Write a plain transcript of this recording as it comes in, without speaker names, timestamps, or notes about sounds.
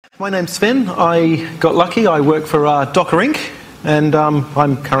My name's Sven. I got lucky. I work for Docker Inc. and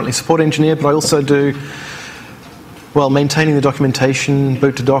I'm currently support engineer, but I also do, well, maintaining the documentation,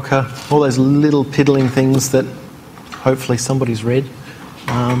 boot to Docker, all those little piddling things that hopefully somebody's read.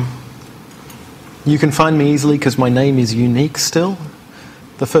 You can find me easily because my name is unique still.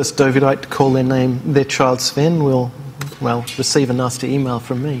 The first Dowideit to call their child Sven will, well, receive a nasty email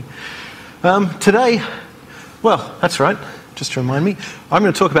from me. Today, well, that's right, just to remind me, I'm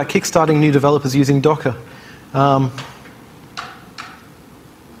going to talk about kickstarting new developers using Docker.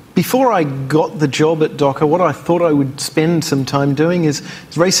 Before I got the job at Docker, what I thought I would spend some time doing is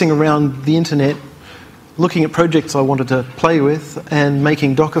racing around the internet, looking at projects I wanted to play with and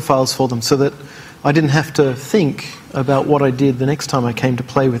making Docker files for them so that I didn't have to think about what I did the next time I came to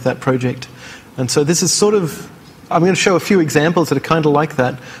play with that project. And so this is sort of, I'm going to show a few examples that are kind of like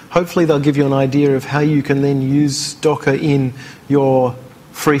that. Hopefully they'll give you an idea of how you can then use Docker in your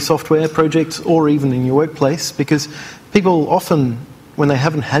free software projects or even in your workplace, because people often, when they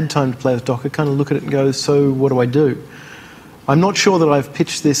haven't had time to play with Docker, kind of look at it and go, so what do I do? I'm not sure that I've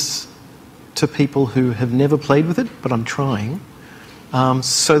pitched this to people who have never played with it, but I'm trying.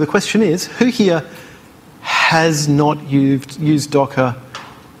 So the question is, who here has not used Docker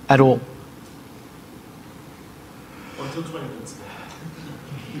at all? Until 20 minutes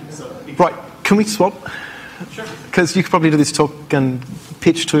ago. Right, can we swap? Sure. Because you could probably do this talk and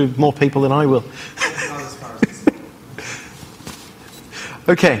pitch to more people than I will. Not as far as this.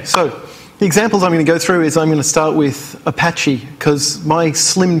 Okay, so the examples I'm going to go through is I'm going to start with Apache, because my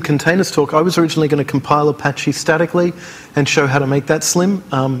slim containers talk, I was originally going to compile Apache statically and show how to make that slim,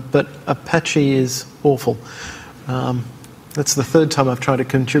 but Apache is awful. That's the third time I've tried to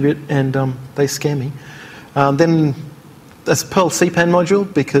contribute, and they scare me. Then there's Perl CPAN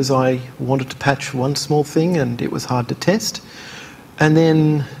module, because I wanted to patch one small thing and it was hard to test. And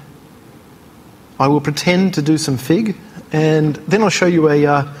then I will pretend to do some Fig, and then I'll show you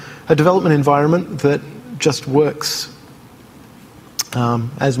a development environment that just works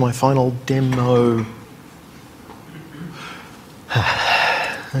as my final demo.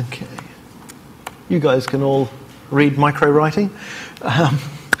 Okay. You guys can all read micro writing.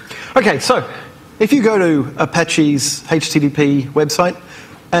 Okay, so if you go to Apache's HTTP website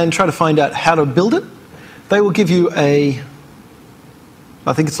and try to find out how to build it, they will give you I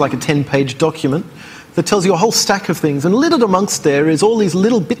think it's like a 10-page document that tells you a whole stack of things, and littered amongst there is all these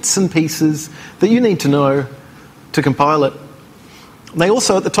little bits and pieces that you need to know to compile it. They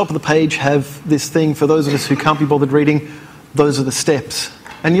also, at the top of the page, have this thing for those of us who can't be bothered reading, those are the steps.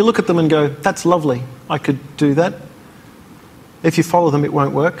 And you look at them and go, that's lovely, I could do that. If you follow them, it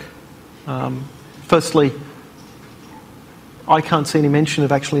won't work. Firstly, I can't see any mention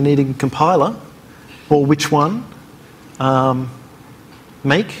of actually needing a compiler, or which one.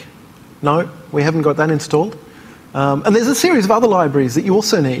 Make? No, we haven't got that installed. And there's a series of other libraries that you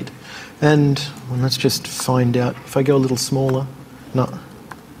also need. And well, let's just find out. If I go a little smaller, no. All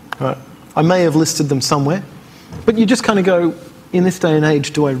right. I may have listed them somewhere. But you just kind of go, in this day and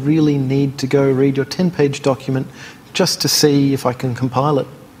age, do I really need to go read your 10-page document just to see if I can compile it?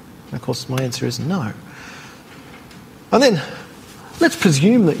 And of course, my answer is no. And then, let's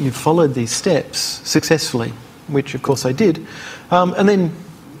presume that you've followed these steps successfully, which of course I did. And then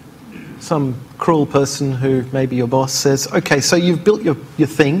some cruel person who may be your boss says, okay, so you've built your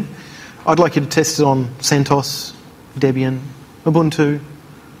thing. I'd like you to test it on CentOS, Debian, Ubuntu,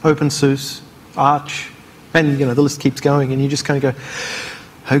 OpenSUSE, Arch, and the list keeps going, and you just kind of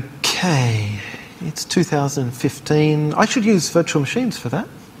go, okay, it's 2015. I should use virtual machines for that.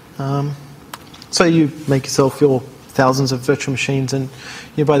 So you make yourself your thousands of virtual machines, and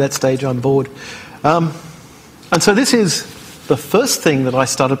by that stage I'm bored. And so this is the first thing that I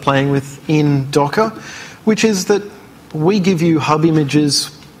started playing with in Docker, which is that we give you hub images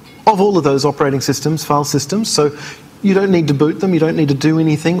of all of those operating systems, file systems, so you don't need to boot them, you don't need to do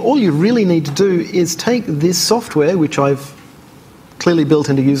anything. All you really need to do is take this software, which I've clearly built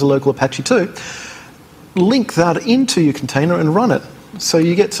into user local Apache 2, link that into your container and run it. So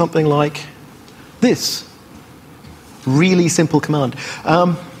you get something like this. Really simple command.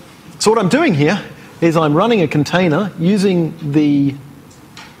 So what I'm doing here is I'm running a container using the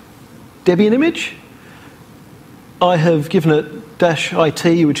Debian image. I have given it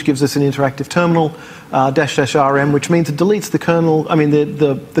 -it, which gives us an interactive terminal, --rm, which means it deletes the kernel,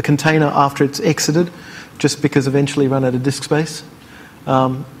 the container after it's exited, just because eventually run out of disk space.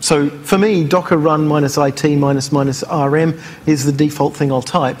 So for me, docker run -it --rm is the default thing I'll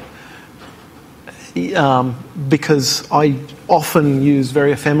type. Because I often use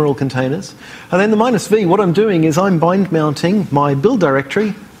very ephemeral containers. And then the -v, what I'm doing is I'm bind mounting my build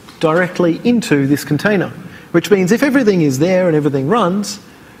directory directly into this container, which means if everything is there and everything runs,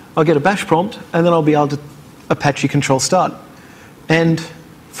 I'll get a bash prompt, and then I'll be able to Apache control start. And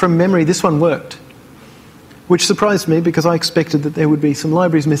from memory, this one worked, which surprised me because I expected that there would be some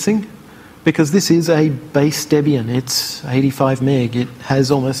libraries missing, because this is a base Debian. It's 85 meg. It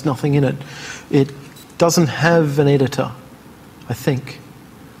has almost nothing in it. It doesn't have an editor, I think.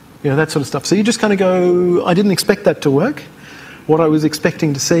 You know, that sort of stuff. So you just kind of go, I didn't expect that to work. What I was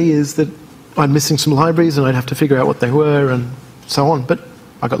expecting to see is that I'm missing some libraries and I'd have to figure out what they were and so on, but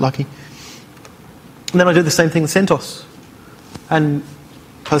I got lucky. And then I did the same thing with CentOS. And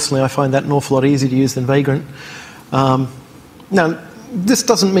personally, I find that an awful lot easier to use than Vagrant. Now, this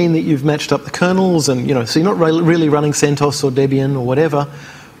doesn't mean that you've matched up the kernels and, you know, so you're not really running CentOS or Debian or whatever,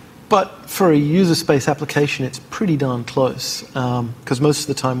 but for a user space application, it's pretty darn close, because most of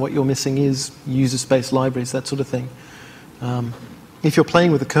the time what you're missing is user space libraries, that sort of thing. If you're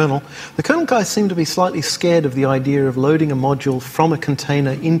playing with the kernel guys seem to be slightly scared of the idea of loading a module from a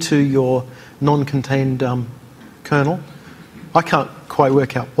container into your non-contained kernel. I can't quite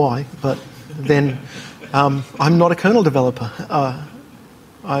work out why, but then I'm not a kernel developer.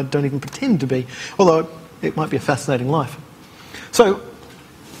 I don't even pretend to be, although it might be a fascinating life. So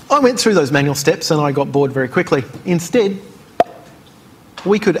I went through those manual steps and I got bored very quickly. Instead,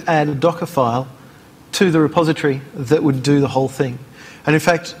 we could add a Docker file to the repository that would do the whole thing. And in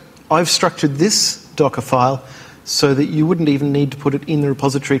fact, I've structured this Docker file so that you wouldn't even need to put it in the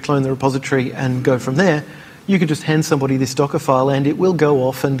repository, clone the repository, and go from there. You could just hand somebody this Docker file and it will go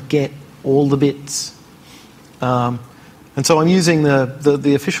off and get all the bits. And so I'm using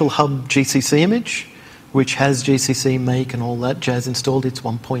the official hub GCC image, which has GCC make and all that jazz installed. It's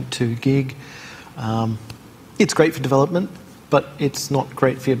 1.2 gig. It's great for development, but it's not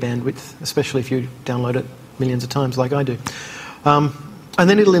great for your bandwidth, especially if you download it millions of times like I do. And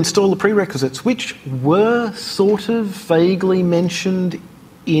then it'll install the prerequisites, which were sort of vaguely mentioned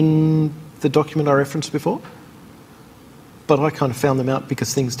in the document I referenced before, but I kind of found them out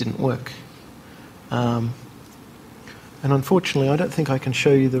because things didn't work. And unfortunately, I don't think I can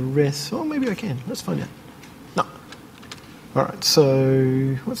show you the rest. Oh, maybe I can. Let's find out. No. All right,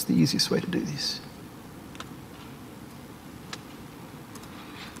 so what's the easiest way to do this?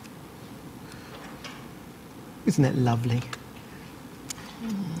 Isn't that lovely?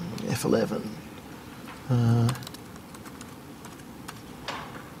 F11.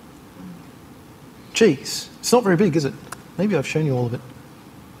 Geez, it's not very big, is it? Maybe I've shown you all of it.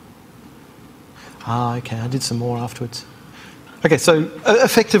 Ah, okay, I did some more afterwards. Okay, so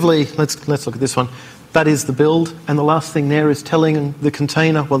effectively, let's look at this one. That is the build, and the last thing there is telling the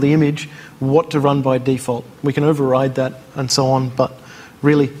container, well, the image, what to run by default. We can override that and so on, but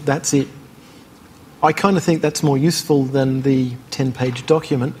really, that's it. I kind of think that's more useful than the 10-page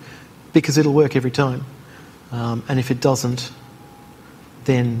document because it'll work every time. And if it doesn't,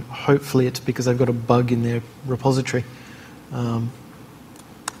 then hopefully it's because they've got a bug in their repository.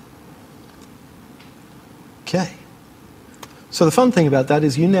 Okay. So the fun thing about that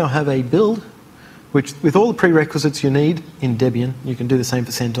is you now have a build which, with all the prerequisites you need in Debian, you can do the same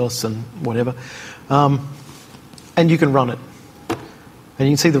for CentOS and whatever, and you can run it. And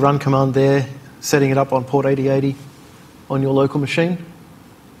you can see the run command there, setting it up on port 8080 on your local machine.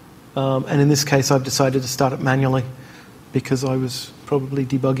 And in this case, I've decided to start it manually because I was probably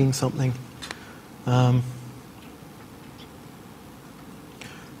debugging something.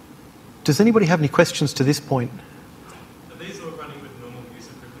 Does anybody have any questions to this point? Are these all running with normal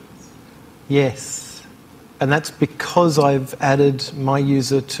user privileges? Yes. And that's because I've added my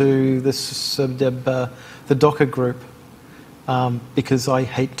user to this, the Docker group because I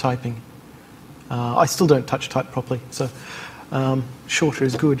hate typing. I still don't touch type properly, so shorter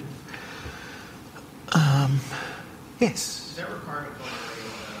is good. Yes? Is there a requirement going away in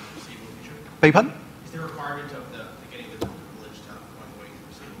the receiving feature? Beg your pardon? Is there a requirement of the getting the privilege to going away in the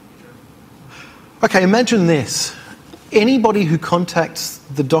receiving feature? Okay, imagine this. Anybody who contacts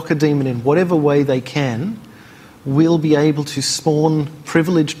the Docker daemon in whatever way they can will be able to spawn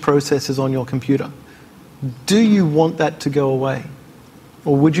privileged processes on your computer. Do you want that to go away?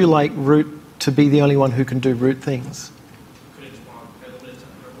 Or would you like root to be the only one who can do root things? Could it spawn privilege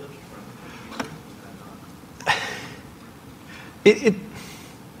and privilege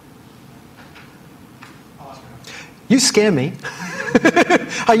You scare me.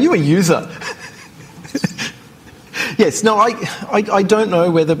 Are you a user? Yes, no, I don't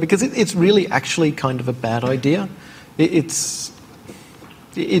know whether, because it's really actually kind of a bad idea. It's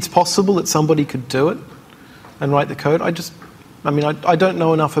possible that somebody could do it and write the code. I don't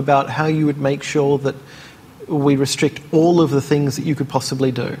know enough about how you would make sure that we restrict all of the things that you could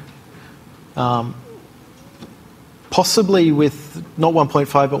possibly do. Possibly with not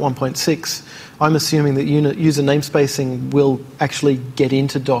 1.5 but 1.6, I'm assuming that user namespacing will actually get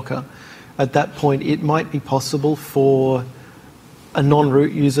into Docker. At that point, it might be possible for a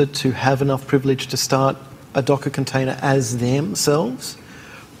non-root user to have enough privilege to start a Docker container as themselves.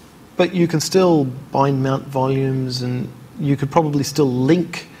 But you can still bind mount volumes, and you could probably still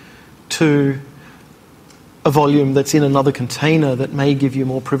link to a volume that's in another container that may give you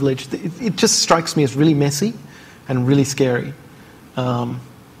more privilege. It just strikes me as really messy and really scary.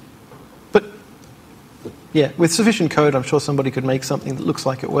 But yeah, with sufficient code, I'm sure somebody could make something that looks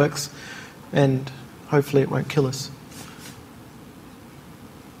like it works, and hopefully it won't kill us.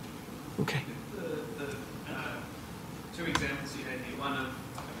 Okay. The two examples you had here, one of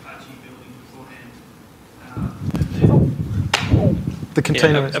Apache building beforehand. The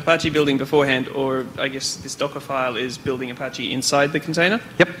container. Yeah, Apache building beforehand, or I guess this Docker file is building Apache inside the container.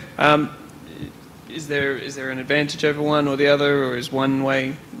 Yep. Is there an advantage over one or the other, or is one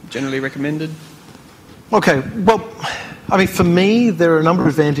way generally recommended? Okay, well, I mean, for me, there are a number of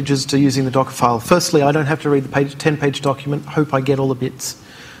advantages to using the Docker file. Firstly, I don't have to read the 10-page document, hope I get all the bits.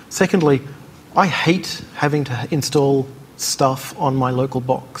 Secondly, I hate having to install stuff on my local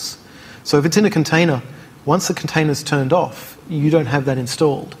box. So if it's in a container, once the container's turned off, you don't have that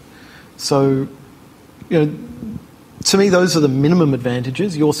installed. So, to me, those are the minimum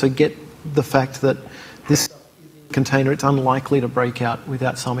advantages. You also get the fact that this container, it's unlikely to break out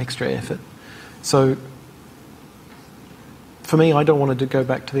without some extra effort. So for me, I don't want to go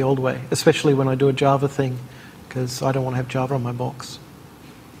back to the old way, especially when I do a Java thing, because I don't want to have Java on my box.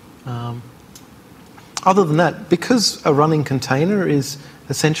 Other than that, because a running container is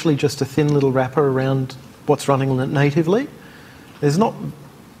essentially just a thin little wrapper around what's running natively, there's not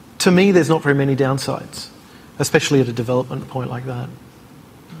very many downsides, especially at a development point like that.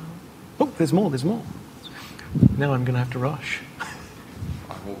 Oh, there's more. Now I'm going to have to rush.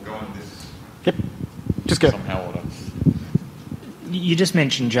 I will go on this. Yep, just go. Somehow order. You just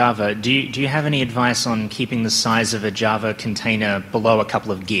mentioned Java. Do you have any advice on keeping the size of a Java container below a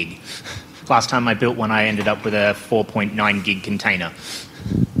couple of gig? Last time I built one, I ended up with a 4.9 gig container.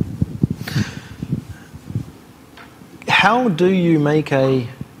 How do you make a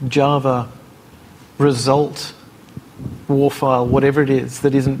Java result war file, whatever it is,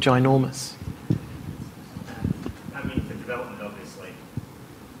 that isn't ginormous? I mean, for development, obviously.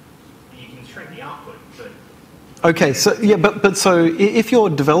 You can shrink the output, but... Okay, so yeah, but so if your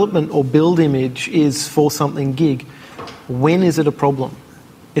development or build image is for something gig, when is it a problem?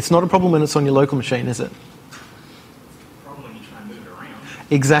 It's not a problem when it's on your local machine, is it? Problem when you try and move it around.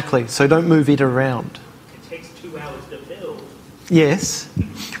 Exactly, so don't move it around. It takes 2 hours to build. Yes.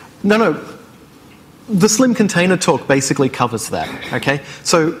 No. The slim container talk basically covers that, okay?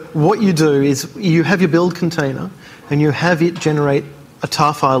 So what you do is you have your build container and you have it generate a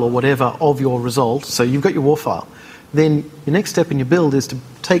tar file or whatever of your result. So you've got your war file. Then your next step in your build is to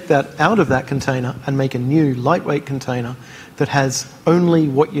take that out of that container and make a new lightweight container that has only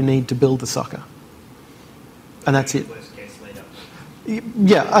what you need to build the sucker. And that's it. Worst case later.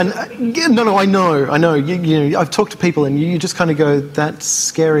 Yeah, and no, I know. You know, I've talked to people, and you just kind of go, "That's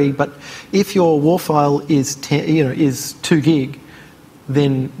scary." But if your war file is 2 gig,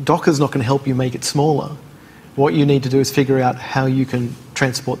 then Docker's not going to help you make it smaller. What you need to do is figure out how you can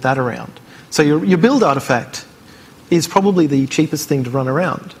transport that around. So your build artifact is probably the cheapest thing to run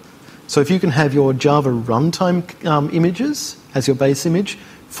around. So if you can have your Java runtime images as your base image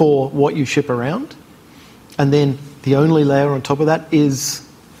for what you ship around, and then the only layer on top of that is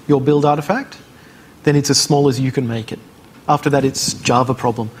your build artifact, then it's as small as you can make it. After that, it's Java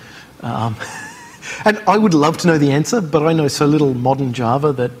problem. And I would love to know the answer, but I know so little modern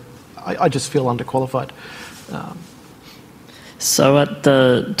Java that I just feel underqualified. So at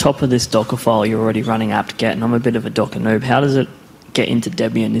the top of this Docker file, you're already running apt-get, and I'm a bit of a Docker noob. How does it get into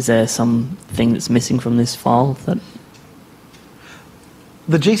Debian? Is there something that's missing from this file?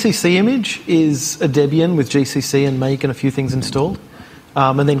 The GCC image is a Debian with GCC and make and a few things installed,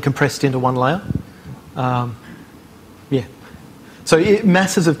 and then compressed into one layer. Yeah. So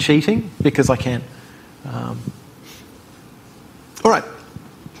masses of cheating, because I can. All right.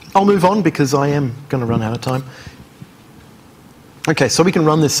 I'll move on because I am going to run out of time. Okay, so we can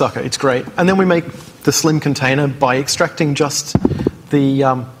run this sucker. It's great. And then we make the slim container by extracting just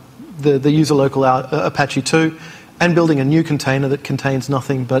the user local Apache 2 and building a new container that contains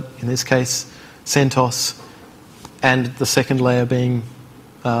nothing but, in this case, CentOS, and the second layer being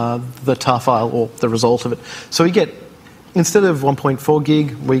the tar file or the result of it. So we get, instead of 1.4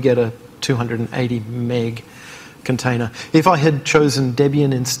 gig, we get a 280 meg container. If I had chosen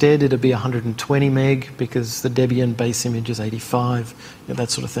Debian instead, it'd be 120 meg because the Debian base image is 85, that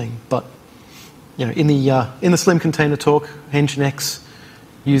sort of thing. But in the Slim Container talk, Nginx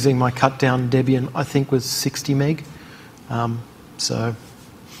using my cut down Debian, I think was 60 meg. So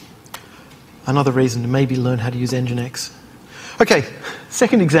another reason to maybe learn how to use Nginx. Okay,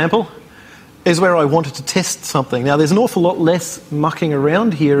 second example is where I wanted to test something. Now, there's an awful lot less mucking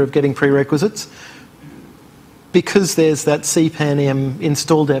around here of getting prerequisites because there's that cpanm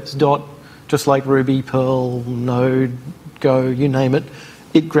install deps dot, just like Ruby, Perl, Node, Go, you name it.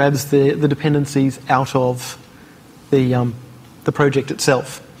 It grabs the dependencies out of the project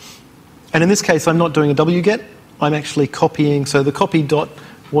itself. And in this case, I'm not doing a wget. I'm actually copying, so the copy dot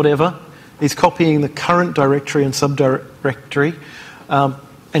whatever is copying the current directory and subdirectory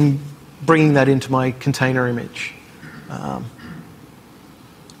and bringing that into my container image.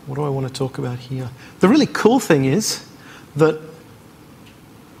 What do I want to talk about here? The really cool thing is that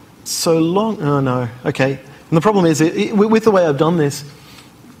okay. And the problem is, with the way I've done this,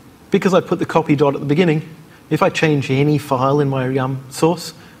 because I put the copy dot at the beginning, if I change any file in my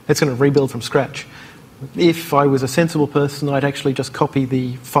source, it's going to rebuild from scratch. If I was a sensible person, I'd actually just copy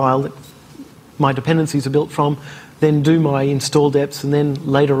the file that my dependencies are built from, then do my install deps, and then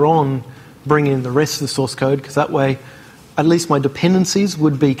later on bring in the rest of the source code, because that way at least my dependencies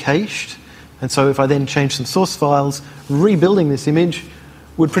would be cached. And so if I then change some source files, rebuilding this image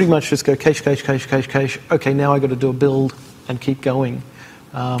would pretty much just go cache, cache, cache, cache, cache. Okay, now I've got to do a build and keep going.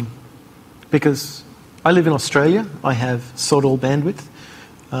 Because I live in Australia, I have sod all bandwidth.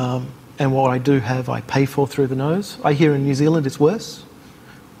 And what I do have, I pay for through the nose. I hear in New Zealand it's worse.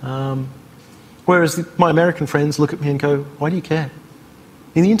 Whereas my American friends look at me and go, why do you care?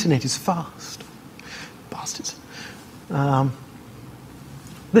 And the internet is fast. Bastards.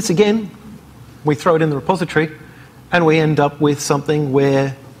 This again, we throw it in the repository and we end up with something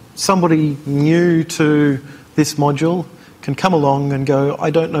where somebody new to this module can come along and go, I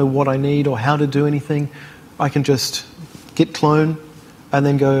don't know what I need or how to do anything. I can just git clone and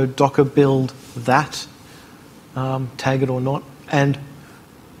then go Docker build that, tag it or not. And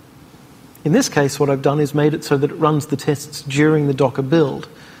in this case, what I've done is made it so that it runs the tests during the Docker build,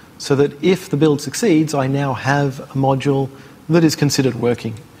 so that if the build succeeds, I now have a module that is considered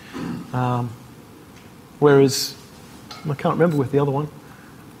working. Whereas, I can't remember with the other one.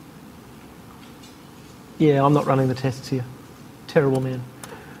 Yeah, I'm not running the tests here. Terrible, man.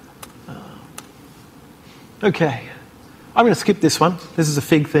 Okay. I'm going to skip this one. This is a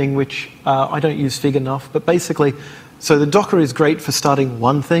Fig thing, which I don't use Fig enough. But basically, so the Docker is great for starting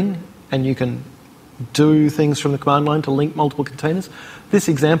one thing, and you can do things from the command line to link multiple containers. This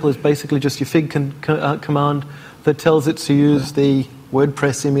example is basically just your Fig command that tells it to use the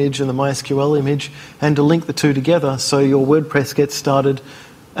WordPress image and the MySQL image and to link the two together so your WordPress gets started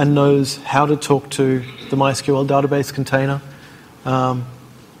and knows how to talk to the MySQL database container.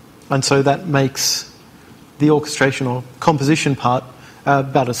 And so that makes the orchestration or composition part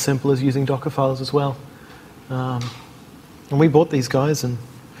about as simple as using Docker files as well. And we bought these guys and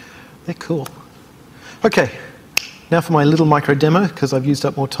they're cool. Okay, now for my little micro demo, because I've used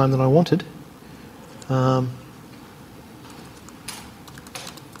up more time than I wanted.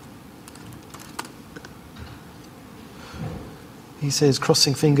 He says,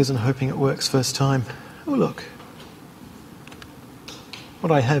 crossing fingers and hoping it works first time. Oh, look.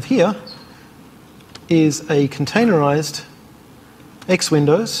 What I have here is a containerized X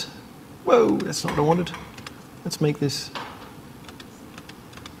Windows. Whoa, that's not what I wanted. Let's make this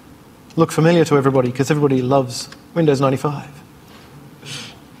look familiar to everybody, because everybody loves Windows 95.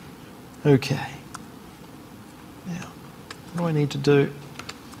 Okay. Now, what do I need to do?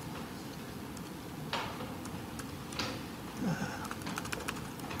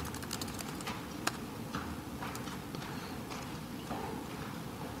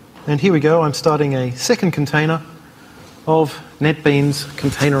 And here we go, I'm starting a second container of NetBeans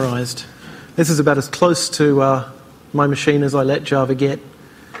containerized. This is about as close to my machine as I let Java get,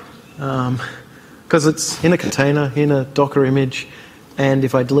 because it's in a container, in a Docker image, and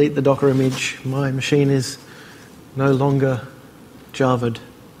if I delete the Docker image, my machine is no longer Java'd.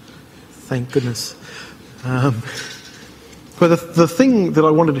 Thank goodness. But the thing that I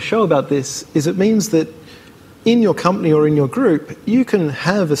wanted to show about this is it means that in your company or in your group, you can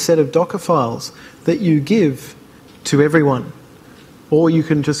have a set of Docker files that you give to everyone, or you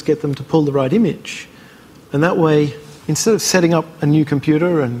can just get them to pull the right image. And that way, instead of setting up a new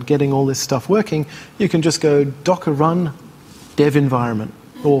computer and getting all this stuff working, you can just go Docker run dev environment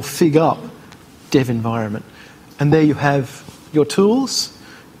or fig up dev environment. And there you have your tools,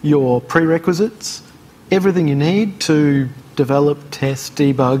 your prerequisites, everything you need to develop, test,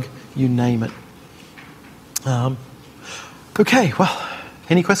 debug, you name it. Okay, well,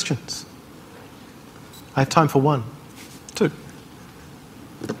 any questions? I have time for one, two.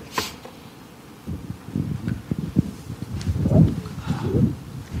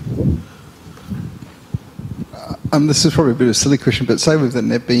 This is probably a bit of a silly question, but say with the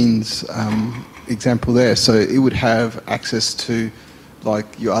NetBeans example there, so it would have access to like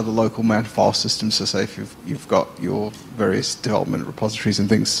your other local mounted file systems. So say if you've got your various development repositories and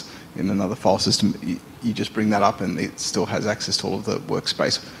things in another file system, you just bring that up and it still has access to all of the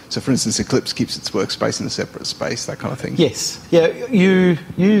workspace. So for instance, Eclipse keeps its workspace in a separate space, that kind of thing. Yes. Yeah, you'd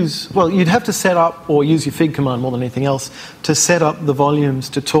have to set up or use your fig command more than anything else to set up the volumes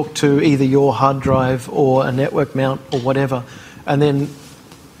to talk to either your hard drive or a network mount or whatever, and then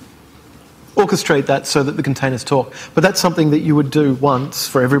orchestrate that so that the containers talk. But that's something that you would do once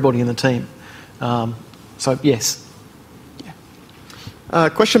for everybody in the team. So yes.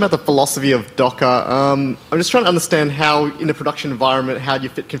 Question about the philosophy of Docker. I'm just trying to understand how, in a production environment, how do you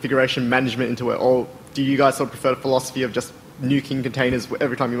fit configuration management into it? Or do you guys sort of prefer the philosophy of just nuking containers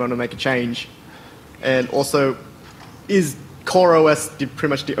every time you want to make a change? And also, is Core OS pretty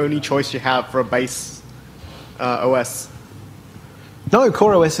much the only choice you have for a base OS? No,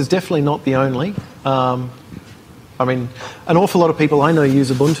 Core OS is definitely not the only. I mean, an awful lot of people I know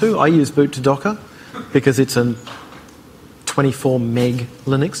use Ubuntu. I use boot to Docker because it's a 24 meg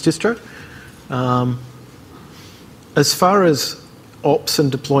Linux distro. As far as ops and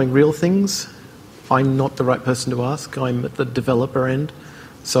deploying real things, I'm not the right person to ask. I'm at the developer end,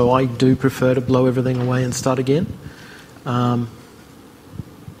 so I do prefer to blow everything away and start again. Yeah,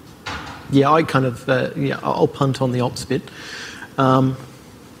 I'll punt on the ops bit.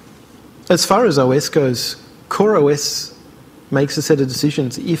 As far as OS goes, Core OS makes a set of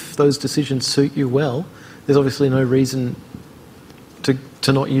decisions. If those decisions suit you well, there's obviously no reason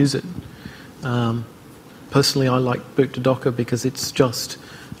to not use it. Personally, I like boot to Docker because it's just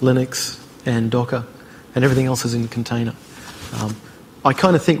Linux and Docker, and everything else is in container. I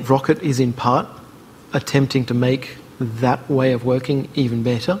kind of think Rocket is in part attempting to make that way of working even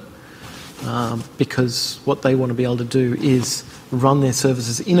better, because what they want to be able to do is run their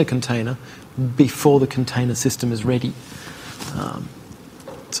services in a container before the container system is ready.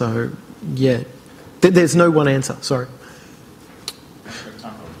 So, yeah, there's no one answer, sorry.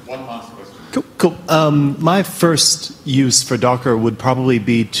 One last question. Cool. My first use for Docker would probably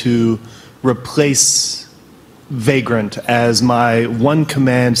be to replace Vagrant as my one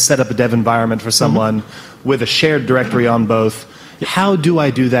command set up a dev environment for someone with a shared directory on both. How do I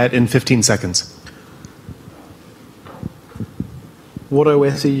do that in 15 seconds? What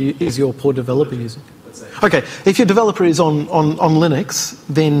OS is your poor developer using? Okay, if your developer is on Linux,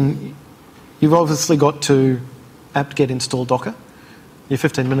 then you've obviously got to apt-get install Docker. Your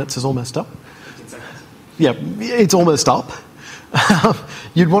 15 minutes is almost up. Yeah, it's almost up.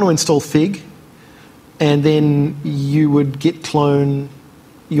 You'd want to install Fig, and then you would git clone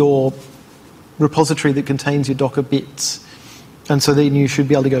your repository that contains your Docker bits. And so then you should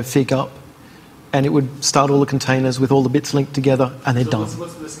be able to go Fig up, and it would start all the containers with all the bits linked together, and they're done.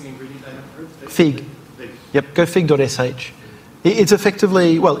 What's the missing ingredient I have heard? Fig. Yep, go fig.sh. It's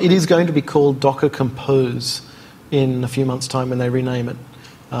effectively, well, it is going to be called Docker Compose in a few months' time when they rename it,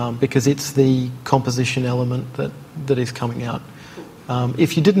 because it's the composition element that is coming out.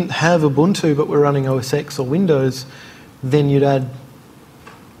 If you didn't have Ubuntu but were running OS X or Windows, then you'd add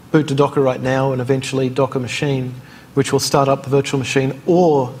boot to Docker right now and eventually Docker machine, which will start up the virtual machine,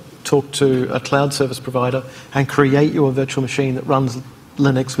 or talk to a cloud service provider and create your virtual machine that runs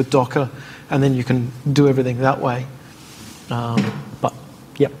Linux with Docker, and then you can do everything that way. But,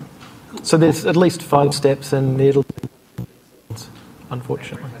 yep. So there's at least 5 steps, and it'll be,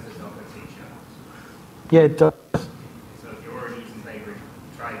 unfortunately. Yeah, it does. So if you're already using Vagrant,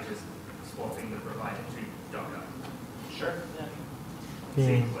 try just swapping the provider to Docker. Sure. Yeah.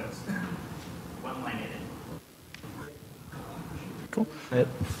 See if it works. One line edit. Cool. Yep.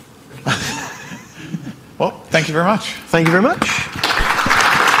 Well, thank you very much. Thank you very much.